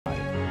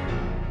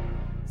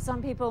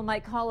Some people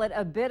might call it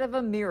a bit of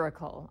a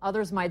miracle.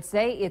 Others might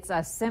say it's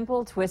a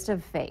simple twist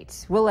of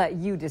fate. We'll let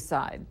you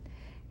decide.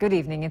 Good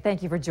evening and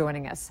thank you for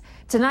joining us.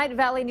 Tonight,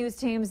 Valley News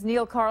Team's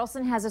Neil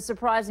Carlson has a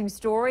surprising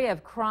story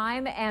of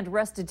crime and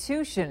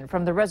restitution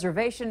from the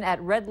reservation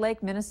at Red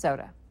Lake,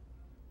 Minnesota.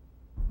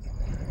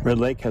 Red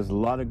Lake has a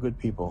lot of good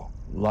people,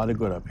 a lot of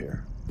good up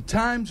here.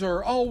 Times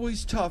are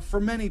always tough for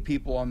many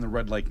people on the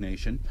Red Lake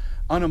Nation.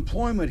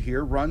 Unemployment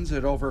here runs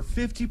at over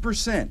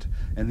 50%,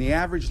 and the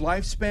average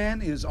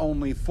lifespan is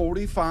only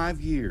 45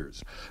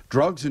 years.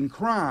 Drugs and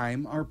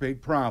crime are big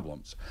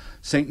problems.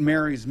 St.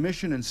 Mary's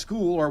Mission and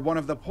School are one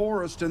of the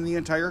poorest in the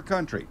entire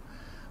country.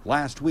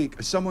 Last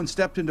week, someone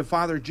stepped into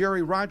Father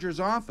Jerry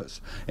Rogers'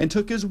 office and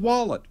took his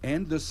wallet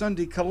and the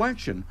Sunday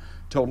collection,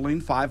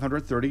 totaling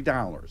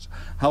 $530.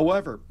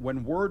 However,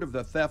 when word of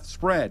the theft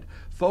spread,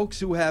 folks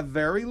who have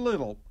very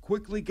little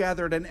quickly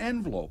gathered an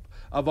envelope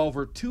of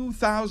over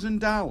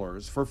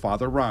 $2,000 for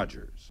Father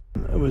Rogers.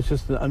 It was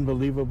just an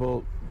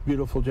unbelievable,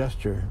 beautiful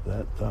gesture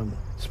that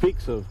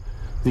speaks of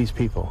these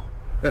people.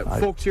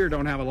 Folks here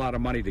don't have a lot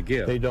of money to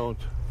give. They don't.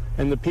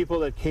 And the people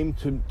that came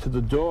to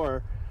the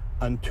door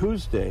on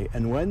Tuesday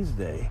and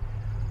Wednesday,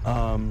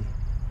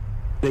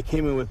 they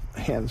came in with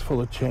hands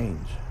full of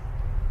change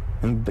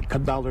and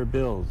dollar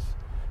bills.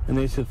 And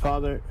they said,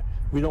 Father,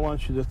 we don't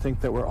want you to think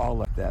that we're all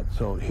like that.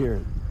 So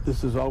here,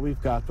 this is all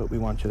we've got, but we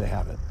want you to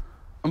have it.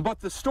 But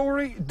the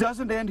story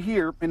doesn't end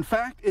here. In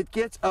fact, it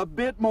gets a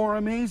bit more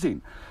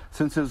amazing.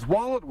 Since his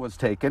wallet was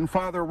taken,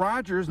 Father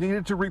Rogers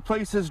needed to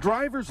replace his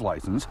driver's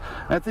license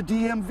at the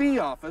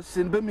DMV office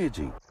in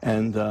Bemidji.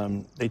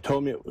 And they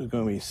told me it was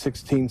going to be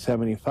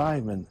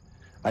 $16.75, and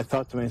I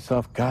thought to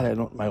myself,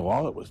 God, my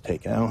wallet was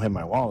taken. I don't have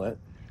my wallet,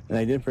 and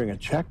I didn't bring a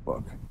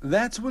checkbook.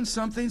 That's when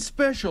something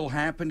special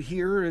happened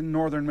here in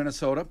northern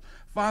Minnesota.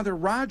 Father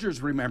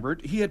Rogers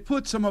remembered he had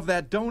put some of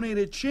that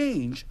donated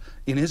change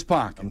in his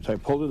pocket. So I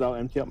pulled it out,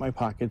 emptied out my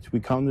pockets. We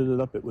counted it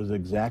up. It was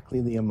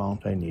exactly the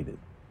amount I needed,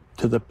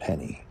 to the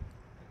penny.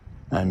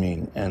 I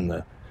mean, and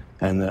the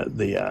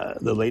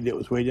lady that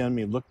was waiting on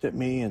me looked at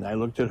me, and I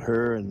looked at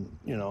her, and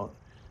you know,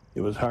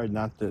 it was hard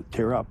not to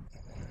tear up.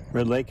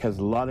 Red Lake has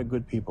a lot of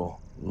good people,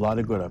 a lot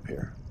of good up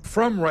here.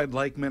 From Red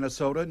Lake,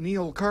 Minnesota,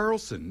 Neil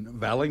Carlson,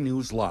 Valley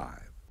News Live.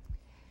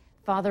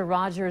 Father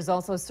Rogers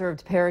also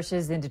served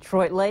parishes in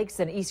Detroit Lakes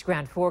and East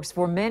Grand Forks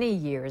for many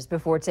years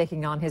before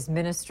taking on his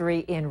ministry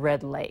in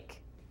Red Lake.